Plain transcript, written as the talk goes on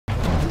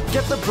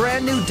Get the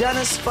brand new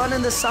Denis Fun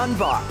in the Sun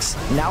box,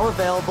 now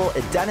available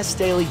at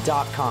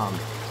DenisDaily.com.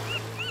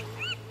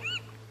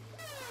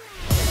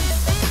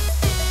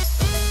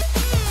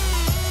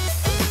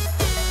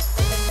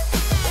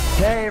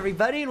 Hey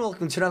everybody, and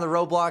welcome to another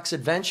Roblox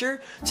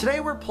adventure. Today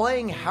we're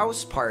playing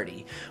House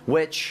Party,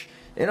 which,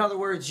 in other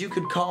words, you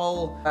could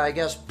call, I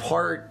guess,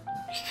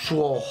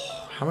 how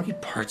many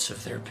parts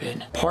have there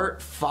been?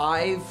 Part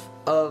 5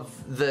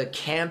 of the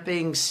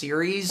camping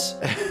series,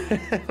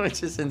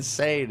 which is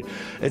insane.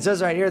 It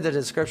says right here in the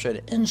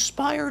description,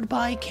 inspired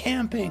by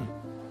camping.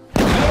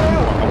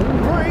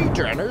 Hey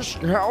Denis,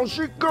 how's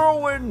it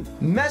going?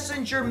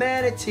 Messenger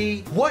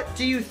Manatee, what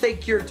do you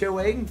think you're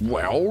doing?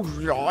 Well,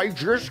 I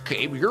just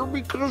came here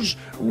because,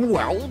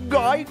 well,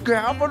 I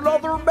have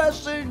another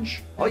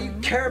message. All you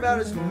care about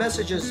is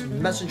messages,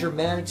 Messenger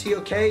Manatee,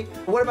 okay?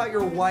 What about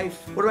your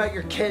wife? What about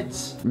your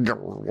kids? I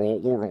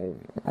don't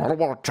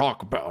want to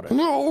talk about it.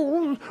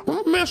 No,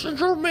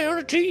 Messenger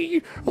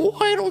Manatee,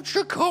 why don't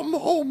you come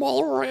home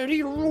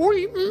already?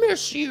 We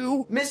miss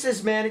you.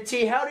 Mrs.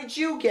 Manatee, how did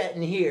you get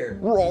in here?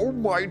 Oh,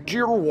 my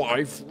dear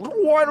wife,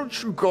 why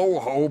don't you go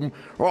home?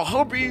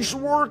 Hubby's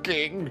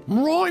working.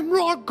 I'm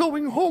not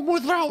going home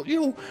without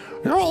you.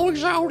 You're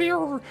always out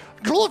here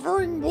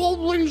delivering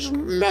all these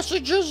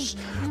messages.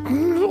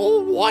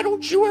 Oh, why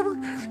don't you ever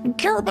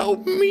care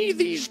about me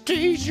these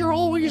days? You're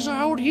always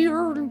out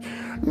here.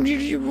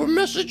 A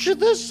message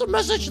this, a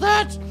message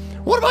that.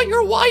 What about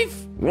your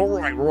wife? All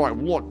right,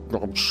 look,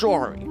 I'm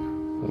sorry.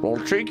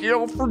 I'll take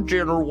you out for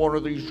dinner one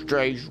of these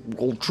days.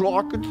 We'll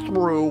talk it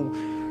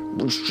through.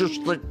 It's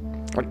just that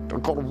I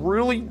got a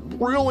really,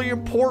 really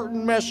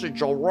important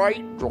message, all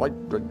right? I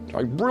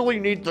really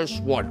need this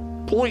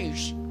one.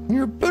 Please.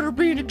 You better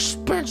be an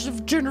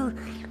expensive dinner.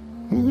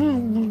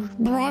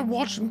 I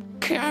want some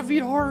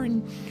caviar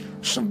and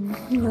some,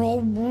 I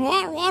don't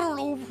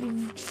know,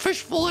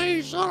 fish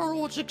fillets. I don't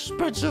know what's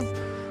expensive.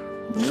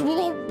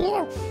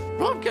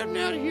 I'm getting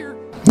out of here.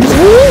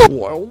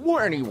 Well,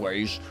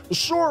 anyways,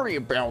 sorry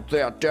about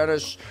that,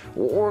 Denis.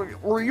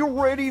 Were you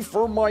ready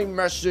for my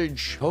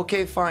message?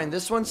 Okay, fine.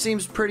 This one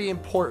seems pretty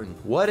important.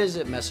 What is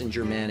it,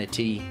 Messenger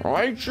Manatee?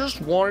 I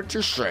just wanted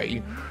to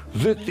say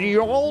that the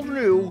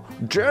all-new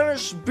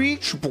Denis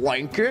Beach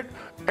Blanket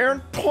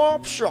and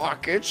Pop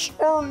Sockets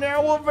are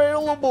now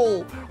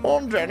available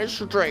on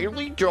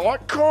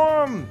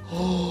DenisDaily.com.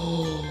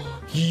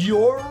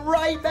 You're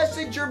right,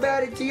 Messenger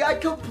Manatee. I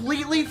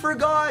completely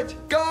forgot.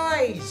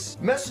 Guys,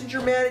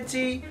 Messenger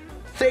Manatee,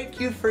 thank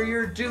you for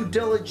your due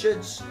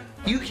diligence.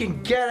 You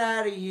can get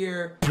out of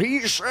here.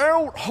 Peace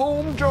out,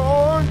 home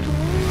dog.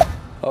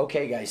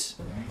 Okay, guys,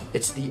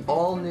 it's the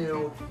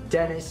all-new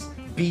Denis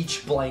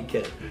Beach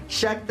Blanket.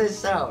 Check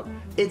this out.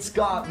 It's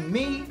got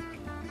me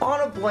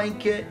on a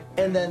blanket,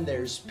 and then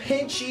there's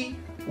Pinchy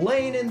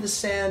laying in the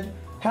sand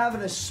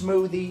having a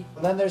smoothie,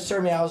 and then there's Sir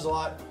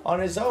Meowsalot on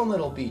his own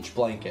little beach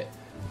blanket.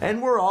 And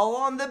we're all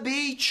on the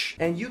beach.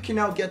 And you can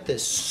now get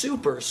this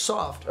super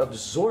soft,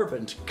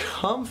 absorbent,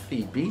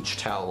 comfy beach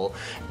towel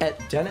at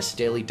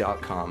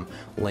DenisDaily.com,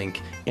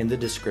 link in the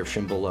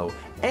description below.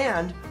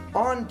 And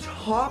on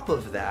top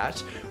of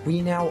that,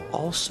 we now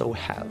also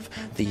have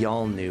the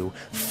all-new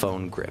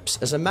phone grips.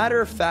 As a matter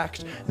of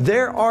fact,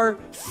 there are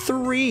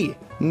 3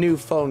 new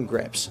phone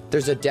grips.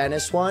 There's a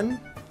Denis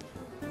one,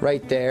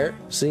 right there.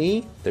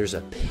 See? There's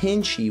a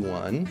Pinchy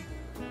one.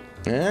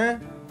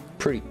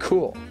 Pretty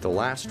cool. The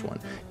last one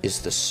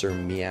is the Sir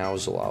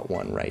Meowsalot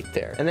one right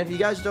there. And if you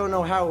guys don't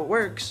know how it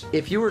works,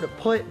 if you were to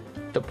put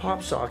the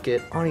pop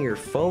socket on your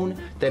phone,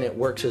 then it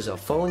works as a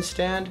phone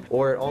stand,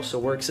 or it also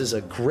works as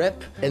a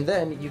grip, and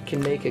then you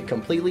can make it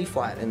completely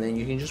flat, and then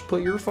you can just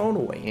put your phone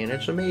away, and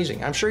it's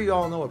amazing. I'm sure you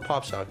all know what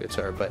pop sockets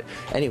are, but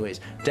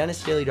anyways,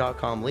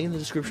 DenisDaily.com, link in the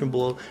description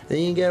below, and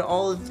you can get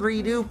all the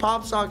 3 new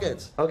pop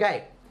sockets.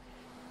 Okay.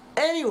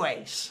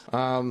 Anyways,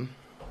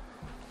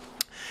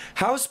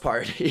 House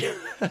Party.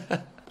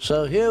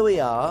 So here we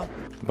are.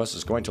 The bus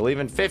is going to leave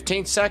in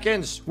 15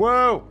 seconds.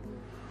 Whoa.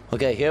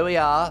 Okay, here we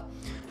are.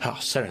 I'll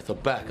sit at the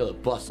back of the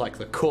bus like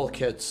the cool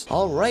kids.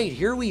 All right,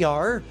 here we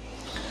are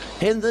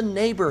in the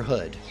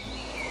neighborhood.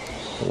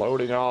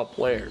 Loading all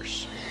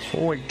players. It's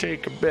only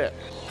take a bit.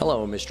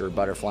 Hello, Mr.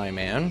 Butterfly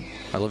Man.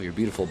 I love your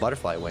beautiful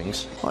butterfly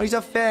wings. Oh, he's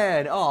a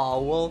fan.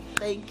 Oh, well,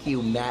 thank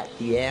you, Matt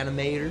the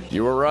animator.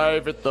 You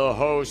arrive at the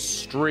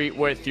host street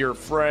with your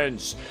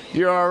friends.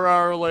 You're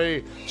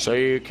early, so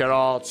you can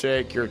all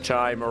take your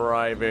time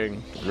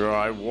arriving.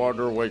 I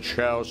wonder which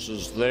house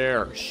is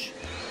theirs.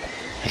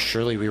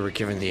 Surely we were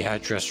given the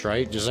address,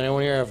 right? Does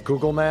anyone here have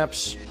Google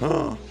Maps?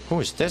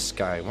 Who is this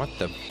guy? What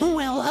the?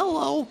 Well,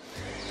 hello.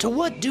 To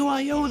what do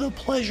I owe the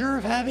pleasure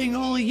of having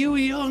all of you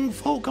young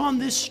folk on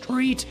this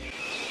street?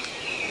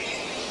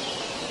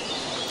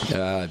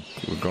 We're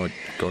going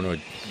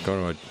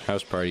to a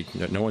house party.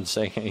 No one's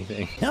saying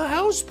anything. A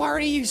house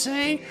party, you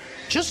say?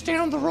 Just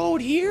down the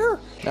road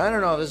here? I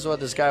don't know. This is what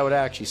this guy would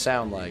actually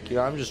sound like. You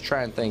know, I'm just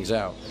trying things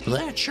out.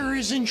 That sure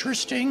is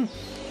interesting.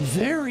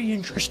 Very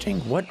interesting.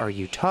 What are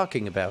you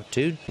talking about,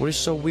 dude? What is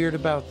so weird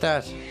about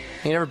that?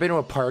 You never been to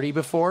a party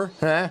before?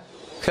 Huh?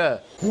 Huh.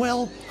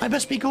 Well, I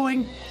best be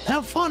going.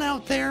 Have fun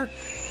out there.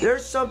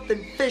 There's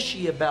something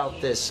fishy about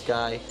this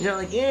guy. You know,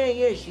 like, yeah,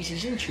 this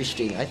is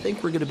interesting. I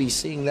think we're gonna be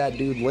seeing that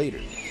dude later.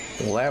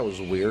 Well, that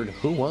was weird.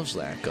 Who was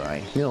that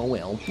guy? Oh,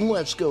 well,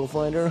 let's go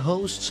find our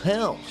host's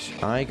house.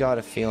 I got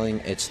a feeling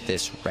it's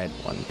this red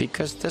one,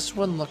 because this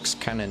one looks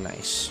kind of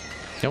nice.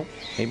 Nope,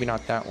 maybe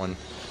not that one.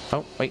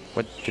 Oh, wait,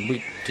 what, did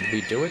we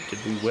do it?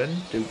 Did we win?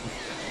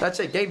 That's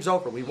it, game's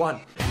over, we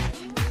won.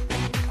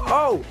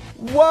 Oh,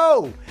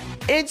 whoa!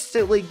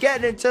 Instantly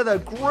getting into the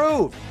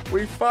groove.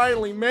 We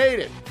finally made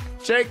it.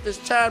 Take this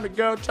time to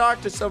go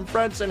talk to some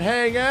friends and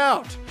hang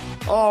out.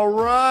 All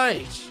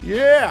right,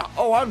 yeah.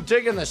 Oh, I'm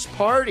digging this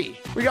party.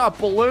 We got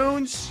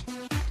balloons.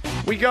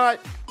 We got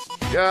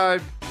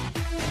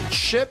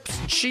chips,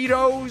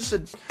 Cheetos,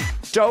 and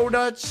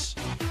donuts,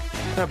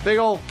 and a big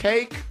old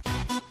cake.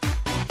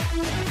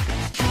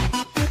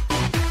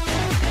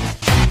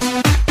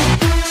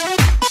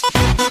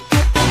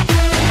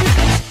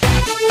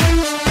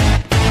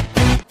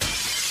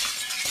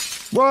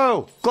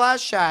 Whoa,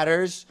 glass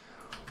shatters.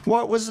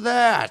 What was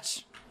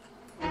that?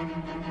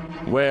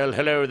 Well,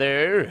 hello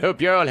there.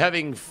 Hope you're all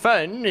having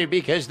fun,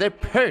 because the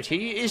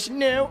party is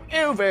now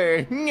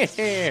over.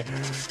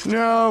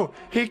 No,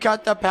 he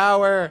cut the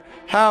power.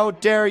 How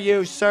dare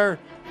you, sir?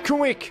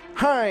 Quick,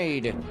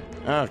 hide.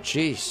 Oh,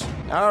 jeez.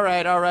 All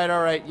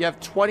right. You have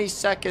 20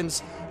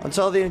 seconds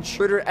until the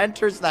intruder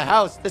enters the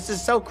house. This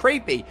is so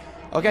creepy.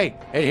 Okay,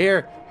 in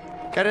here.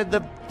 Get in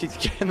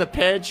the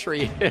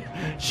pantry.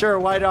 Sure,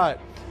 why not?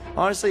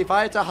 Honestly, if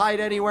I had to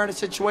hide anywhere in a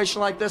situation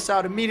like this, I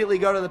would immediately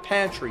go to the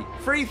pantry.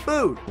 Free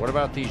food. What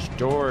about these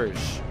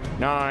doors?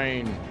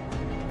 9,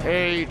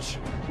 8.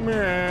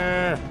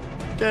 Meh.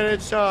 Get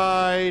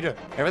inside.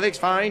 Everything's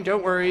fine,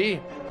 don't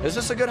worry. Is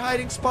this a good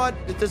hiding spot?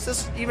 Does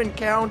this even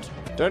count?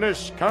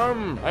 Dennis,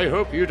 come. I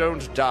hope you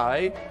don't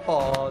die.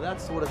 Oh,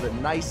 that's one of the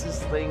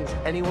nicest things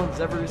anyone's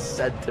ever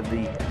said to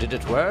me. Did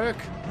it work?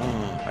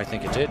 I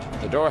think it did.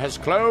 The door has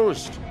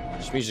closed.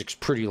 This music's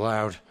pretty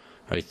loud.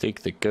 I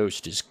think the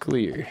ghost is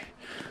clear.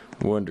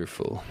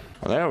 Wonderful.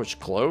 Well, that was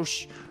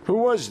close. Who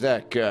was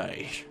that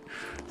guy?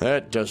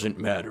 That doesn't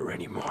matter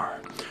anymore.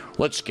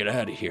 Let's get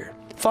out of here.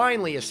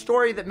 Finally, a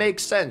story that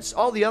makes sense.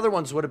 All the other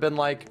ones would have been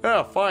like,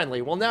 oh,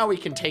 finally, well, now we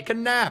can take a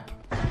nap.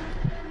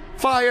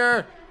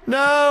 Fire!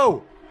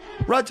 No!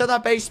 Run to the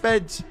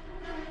basement!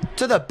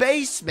 To the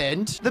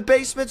basement? The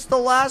basement's the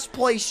last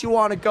place you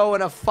want to go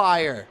in a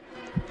fire.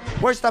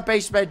 Where's the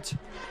basement?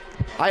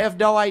 I have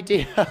no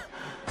idea.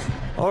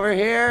 Over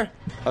here?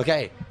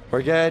 Okay,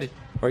 we're good.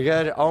 We're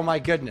good. Oh my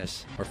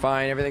goodness. We're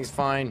fine. Everything's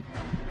fine.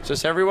 Is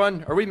this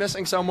everyone? Are we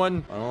missing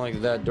someone? I don't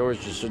like that door's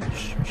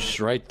just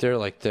right there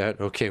like that.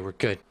 Okay, we're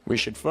good. We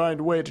should find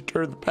a way to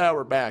turn the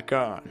power back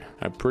on.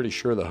 I'm pretty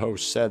sure the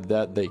host said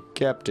that they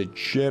kept a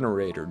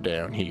generator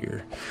down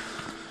here.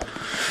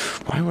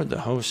 Why would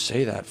the host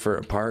say that for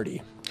a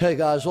party? Hey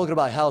guys, welcome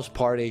to my house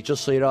party.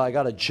 Just so you know, I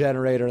got a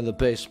generator in the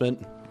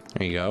basement.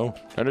 There you go.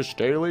 Dennis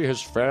Daly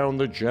has found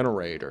the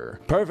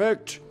generator.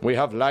 Perfect. We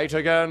have light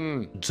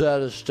again.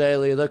 Dennis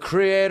Daly, the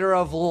creator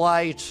of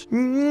light.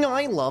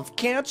 I love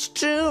cats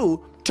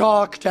too.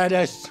 Talk,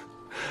 Dennis.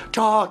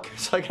 Talk.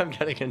 It's like I'm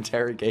getting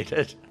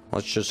interrogated.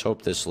 Let's just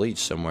hope this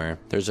leads somewhere.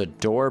 There's a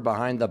door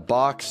behind the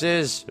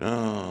boxes.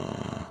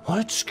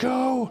 Let's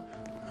go.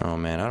 Oh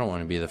man, I don't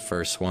want to be the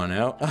first one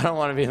out. I don't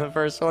want to be the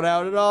first one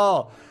out at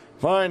all.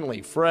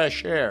 Finally,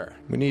 fresh air.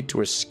 We need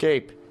to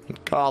escape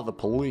and call the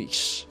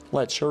police.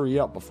 Let's hurry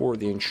up before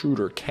the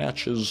intruder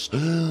catches.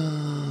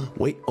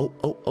 Wait,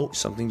 oh,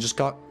 something just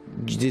got...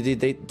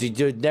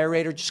 The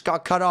narrator just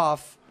got cut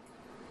off.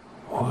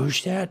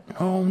 Who's that?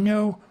 Oh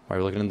no. Why are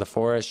we looking in the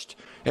forest?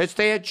 It's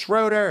the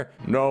intruder.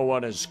 No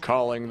one is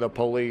calling the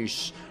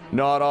police.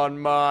 Not on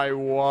my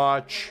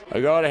watch. I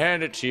gotta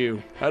hand it to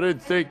you. I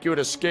didn't think you'd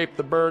escape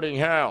the burning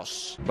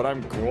house, but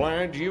I'm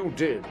glad you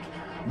did.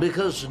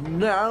 Because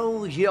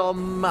now you're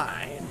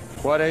mine.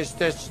 What is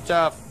this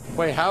stuff?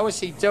 Wait, how is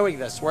he doing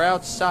this? We're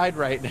outside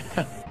right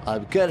now.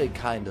 I'm getting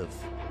kind of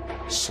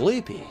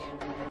sleepy.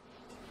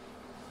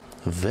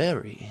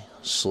 Very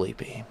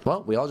sleepy.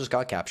 Well, we all just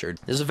got captured.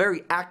 This is a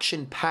very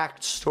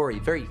action-packed story,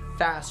 very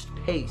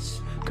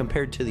fast-paced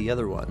compared to the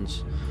other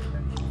ones.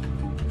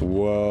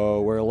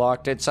 Whoa, we're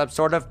locked in some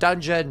sort of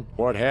dungeon.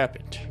 What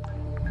happened?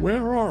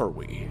 Where are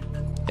we?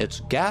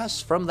 It's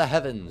gas from the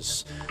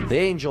heavens. The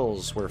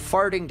angels were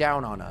farting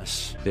down on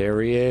us.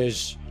 There he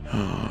is.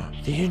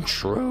 The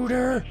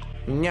intruder?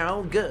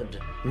 Now good.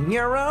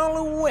 You're all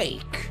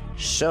awake.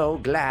 So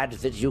glad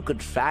that you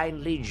could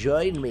finally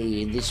join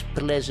me in this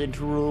pleasant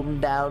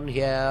room down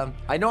here.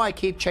 I know I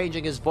keep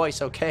changing his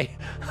voice, okay?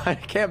 I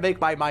can't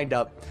make my mind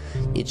up.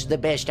 It's the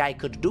best I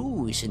could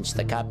do since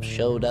the cops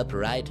showed up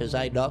right as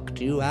I knocked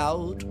you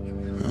out.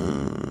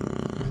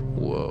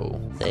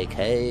 Whoa. They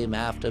came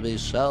after me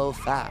so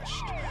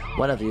fast.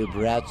 One of you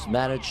brats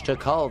managed to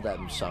call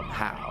them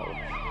somehow.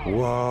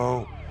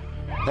 Whoa.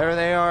 There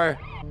they are.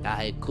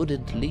 I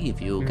couldn't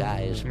leave you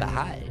guys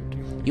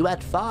behind. You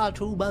had far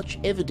too much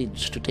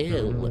evidence to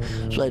tell,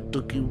 so I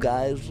took you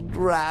guys and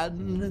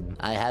ran.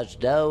 I had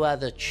no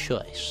other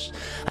choice.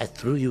 I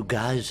threw you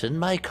guys in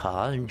my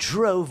car and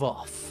drove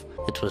off.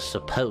 It was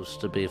supposed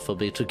to be for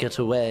me to get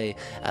away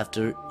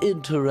after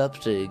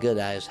interrupting a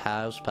nice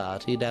house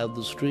party down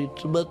the street,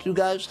 but you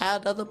guys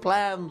had other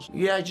plans.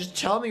 Yeah, just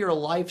tell me your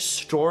life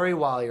story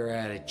while you're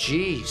at it.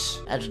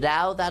 Jeez. And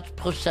now that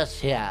puts us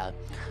here.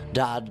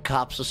 Darn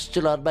cops are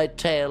still on my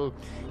tail.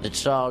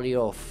 It's all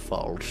your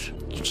fault.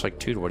 It's like,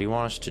 dude, what do you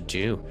want us to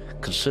do?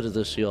 Consider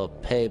this your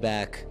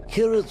payback.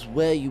 Here is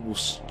where you will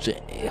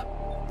stay.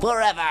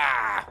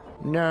 Forever!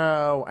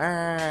 No.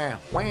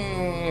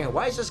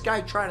 Why is this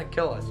guy trying to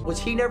kill us? Was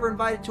he never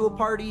invited to a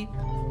party?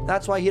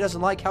 That's why he doesn't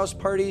like house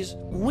parties?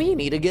 We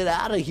need to get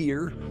out of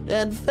here.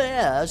 And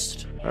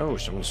fast. Oh,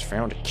 someone's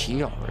found a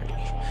key already.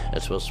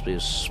 It must be a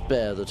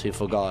spare that he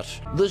forgot.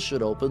 This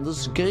should open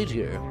this gate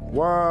here.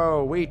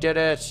 Whoa, we did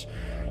it.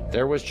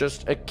 There was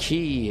just a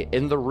key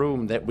in the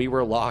room that we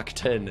were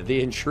locked in.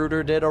 The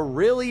intruder did a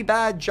really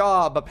bad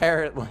job,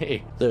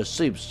 apparently. There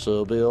seems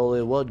to be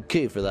only one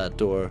key for that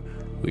door.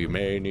 We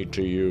may need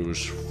to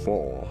use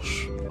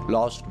force.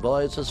 Lost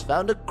Boys has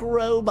found a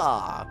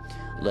crowbar.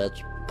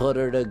 Let's put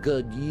her to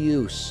good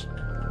use.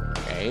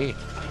 Okay.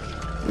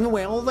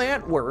 Well,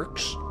 that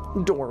works.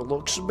 Door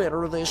looks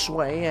better this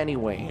way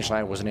anyways.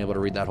 I wasn't able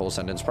to read that whole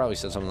sentence. Probably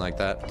said something like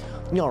that.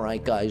 All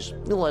right, guys.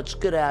 Let's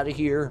get out of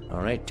here.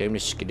 All right, time to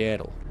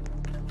skedaddle.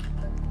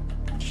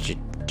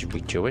 Did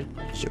we do it?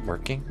 Is it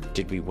working?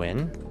 Did we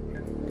win?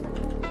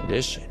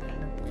 Listen.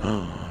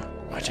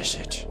 What is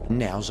it?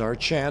 Now's our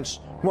chance.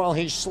 While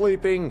he's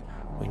sleeping,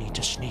 we need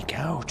to sneak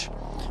out.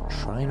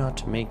 Try not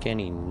to make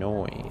any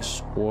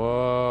noise.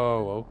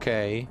 Whoa,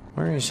 okay.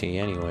 Where is he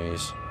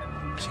anyways?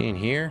 Is he in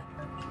here?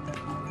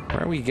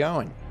 Where are we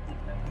going?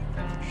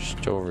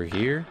 Just over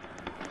here?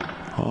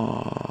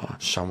 Oh,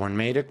 someone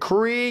made a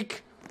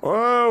creak.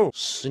 Oh!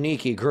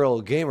 Sneaky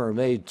girl gamer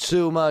made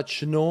too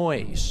much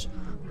noise.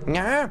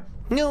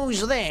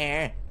 Who's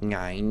there?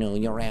 I know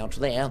you're out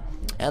there.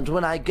 And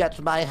when I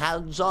get my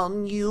hands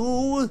on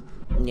you,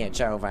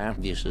 it's over.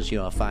 This is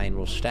your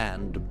final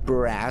stand,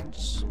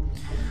 brats.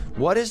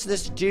 What is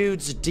this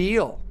dude's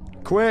deal?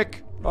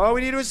 Quick! Oh,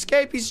 we need to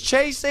escape. He's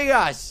chasing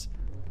us.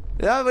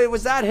 Wait,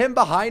 was that him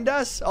behind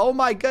us? Oh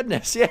my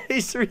goodness. Yeah,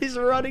 he's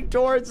running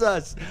towards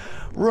us.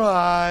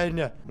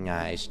 Run.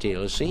 I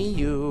still see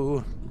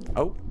you.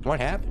 Oh, what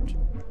happened?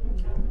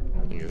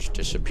 He just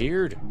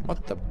disappeared.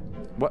 What the?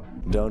 What?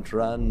 Don't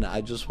run.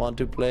 I just want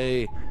to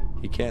play.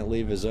 He can't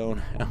leave his own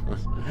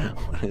house.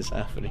 What is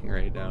happening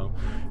right now?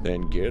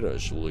 Then get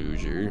us,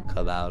 loser.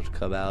 Come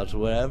out,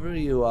 wherever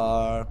you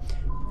are.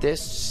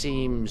 This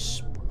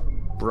seems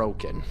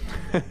broken.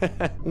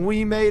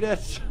 We made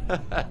it.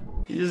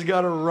 You just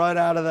gotta run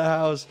out of the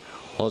house.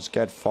 Let's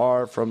get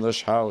far from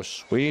this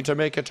house. We need to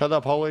make it to the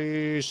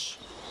police.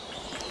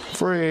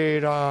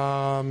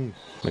 Freedom.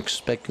 I'm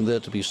expecting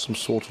there to be some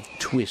sort of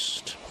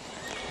twist.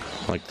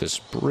 Like this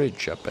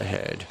bridge up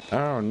ahead.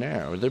 Oh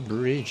no, the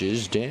bridge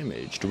is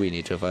damaged. We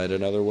need to find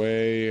another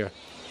way.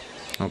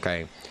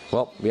 Okay.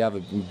 Well, we have a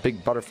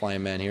big butterfly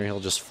man here.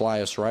 He'll just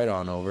fly us right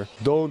on over.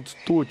 Don't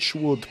touch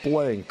wood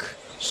plank.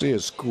 See a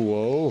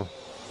squirrel?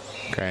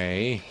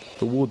 Okay.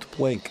 The wood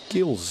plank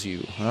kills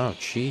you. Oh,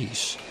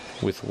 jeez.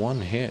 With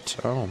one hit.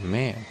 Oh,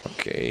 man.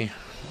 Okay.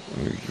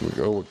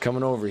 We're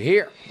coming over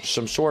here.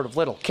 Some sort of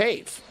little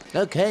cave.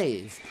 A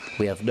cave.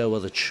 We have no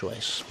other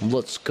choice.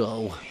 Let's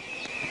go.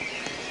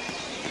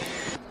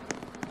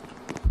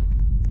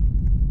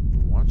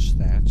 What's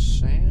that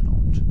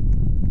sound?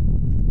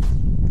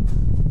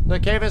 The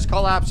cave is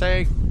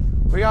collapsing.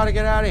 We gotta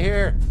get out of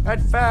here.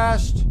 And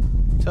fast.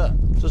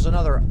 This is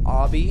another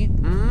obby.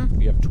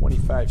 We have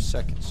 25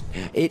 seconds.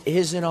 It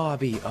is an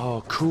obby.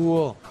 Oh,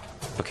 cool.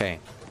 Okay.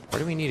 Where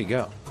do we need to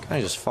go? Kind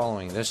of just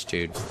following this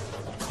dude.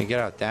 Can we get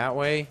out that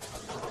way?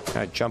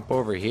 Can I jump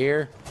over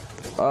here?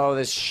 Oh,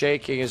 this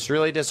shaking is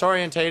really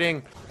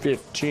disorientating.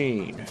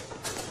 15.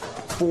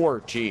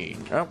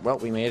 14. Oh, well,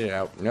 we made it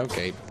out.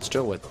 Okay.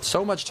 Still with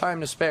so much time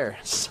to spare.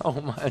 So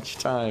much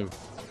time.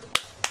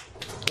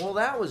 Well,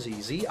 that was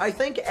easy. I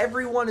think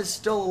everyone is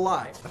still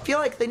alive. I feel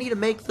like they need to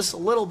make this a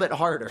little bit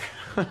harder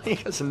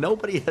because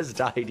nobody has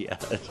died yet.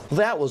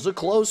 That was a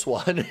close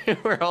one.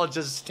 We're all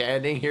just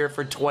standing here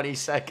for 20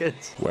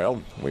 seconds.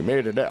 Well, we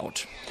made it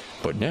out.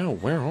 But now,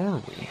 where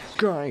are we?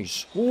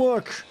 Guys,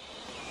 look!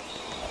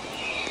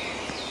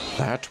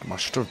 That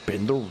must have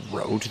been the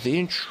road the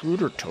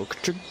intruder took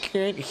to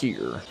get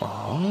here.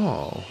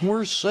 Oh,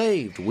 we're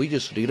saved. We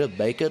just need to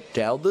make it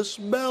down this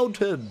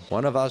mountain.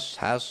 One of us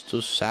has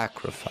to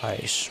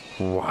sacrifice.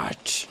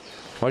 What?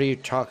 What are you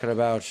talking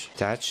about?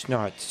 That's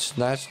not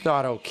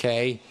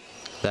okay.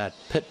 That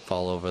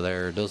pitfall over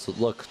there doesn't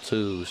look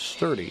too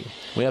sturdy.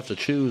 We have to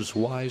choose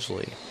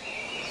wisely.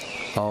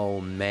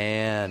 Oh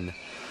man.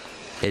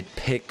 It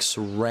picks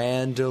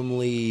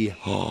randomly.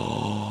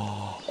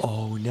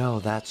 Oh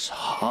no, that's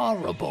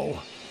horrible.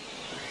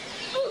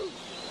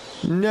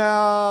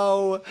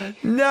 No!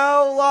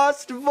 No,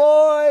 Lost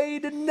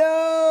Void!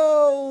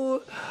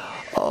 No!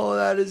 Oh,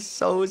 that is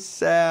so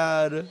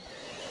sad.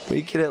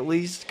 We can at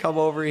least come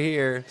over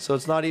here, so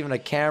it's not even a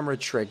camera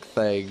trick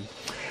thing.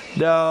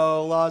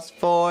 No, Lost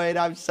Void,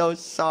 I'm so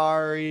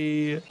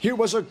sorry. He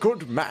was a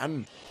good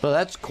man. Well,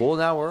 that's cool.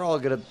 Now we're all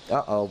gonna...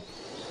 Uh-oh.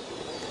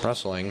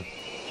 Rustling.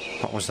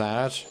 What was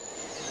that?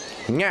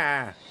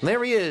 Yeah,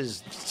 there he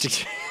is.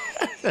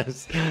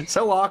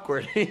 So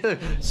awkward.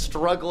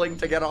 Struggling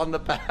to get on the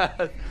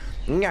path.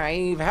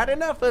 I've had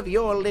enough of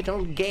your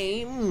little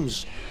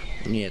games.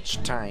 It's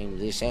time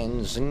this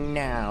ends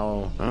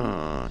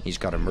now. He's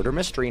got a murder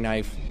mystery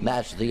knife.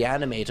 That's the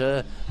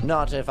animator,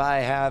 not if I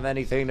have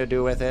anything to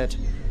do with it.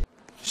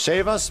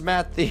 Save us,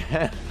 Matt the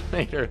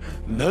animator.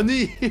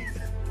 Nani?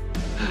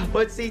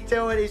 What's he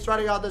doing? He's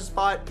running on the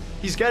spot.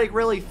 He's getting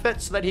really fit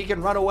so that he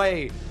can run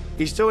away.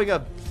 He's doing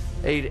a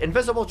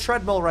invisible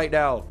treadmill right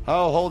now.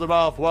 I'll hold him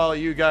off while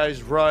you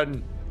guys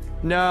run.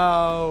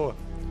 No.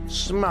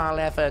 Small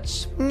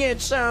efforts.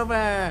 It's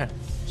over.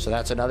 So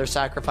that's another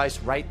sacrifice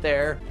right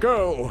there.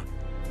 Go.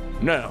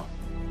 Now.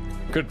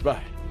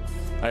 Goodbye.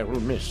 I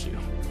will miss you.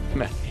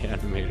 Matt the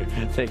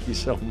animator, thank you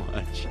so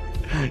much.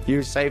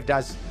 You saved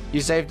us. You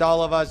saved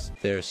all of us.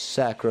 Their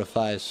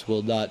sacrifice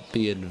will not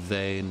be in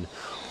vain.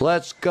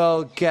 Let's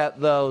go get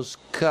those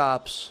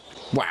cops.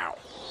 Wow.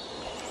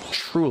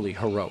 Truly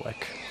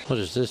heroic. What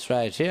is this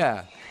right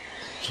here?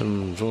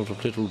 Some sort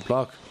of little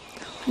block.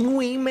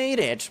 We made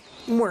it.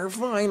 We're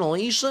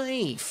finally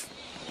safe.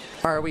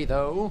 Are we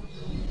though?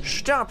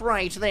 Stop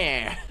right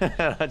there.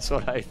 That's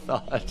what I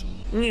thought.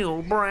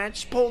 You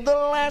brats pulled the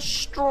last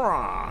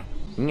straw.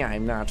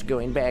 I'm not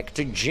going back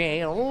to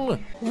jail.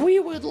 We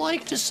would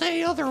like to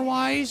say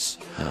otherwise.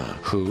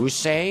 Who's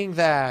saying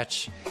that?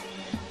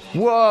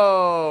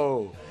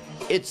 Whoa!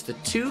 It's the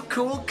two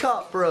cool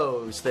cop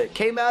bros that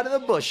came out of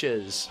the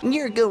bushes.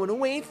 You're going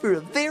away for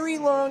a very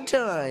long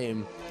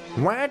time.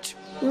 What?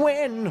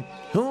 When?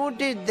 Who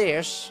did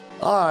this?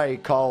 I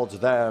called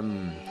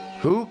them.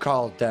 Who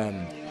called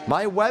them?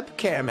 My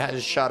webcam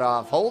has shut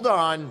off. Hold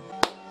on.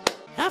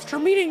 After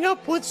meeting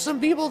up with some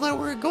people that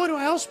were going to a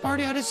house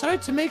party, I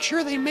decided to make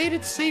sure they made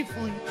it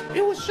safely.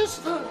 It was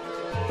just the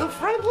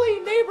friendly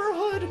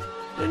neighborhood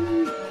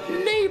and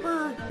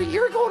neighbor.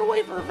 You're going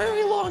away for a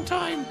very long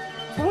time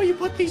for what you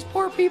put these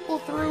poor people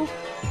through.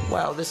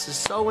 Wow, this is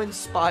so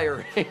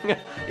inspiring.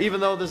 Even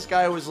though this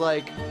guy was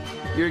like,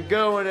 you're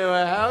going to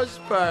a house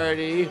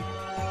party.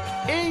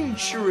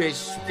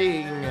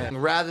 Interesting.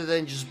 Rather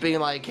than just being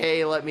like,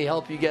 hey, let me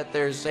help you get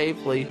there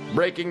safely.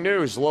 Breaking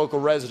news. Local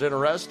resident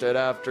arrested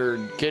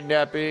after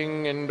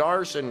kidnapping and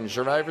arson.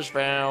 Survivors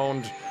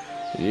found.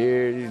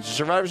 Yeah,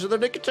 survivors in the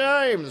nick of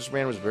time. This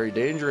man was very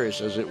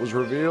dangerous, as it was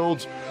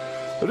revealed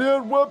that he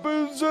had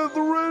weapons at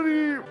the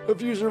ready. A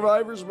few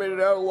survivors made it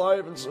out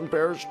alive and some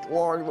perished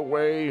along the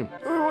way.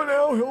 Oh,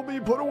 now he'll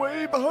be put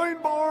away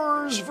behind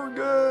bars for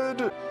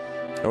good.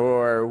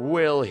 Or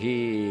will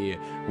he?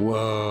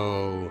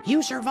 Whoa.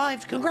 You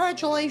survived.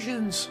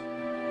 Congratulations.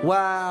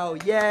 Wow,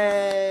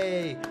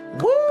 yay.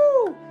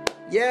 Woo!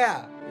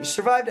 Yeah, we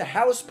survived a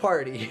house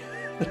party.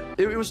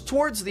 It was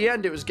towards the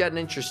end, it was getting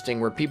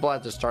interesting where people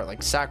had to start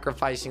like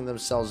sacrificing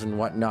themselves and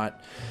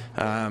whatnot.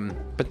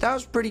 But that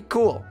was pretty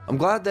cool. I'm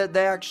glad that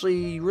they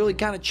actually really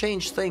kind of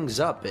changed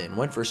things up and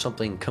went for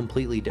something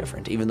completely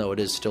different, even though it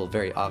is still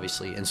very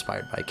obviously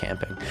inspired by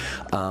camping.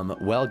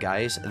 Well,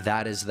 guys,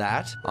 that is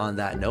that. On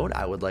that note,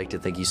 I would like to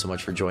thank you so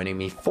much for joining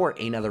me for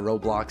another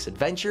Roblox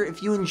adventure.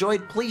 If you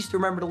enjoyed, please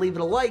remember to leave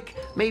it a like,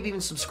 maybe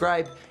even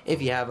subscribe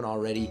if you haven't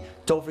already.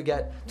 Don't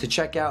forget to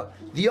check out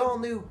the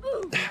all-new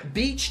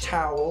beach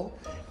towel,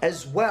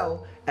 as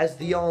well as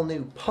the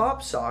all-new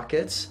pop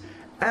sockets,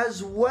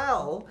 as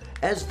well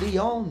as the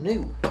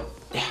all-new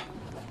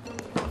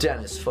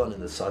Denis Fun in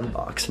the Sun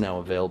box, now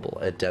available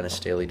at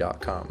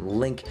DenisDaily.com.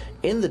 Link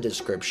in the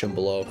description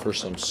below for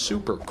some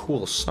super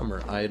cool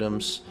summer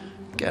items.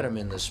 Get them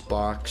in this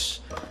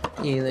box.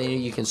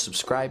 You can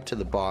subscribe to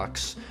the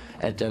box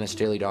at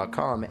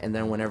DenisDaily.com, and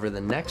then whenever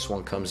the next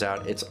one comes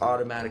out, it's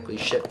automatically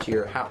shipped to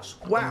your house.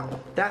 Wow,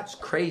 that's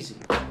crazy.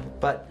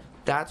 But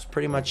that's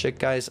pretty much it,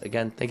 guys.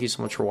 Again, thank you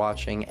so much for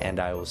watching, and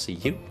I will see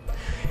you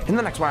in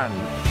the next one.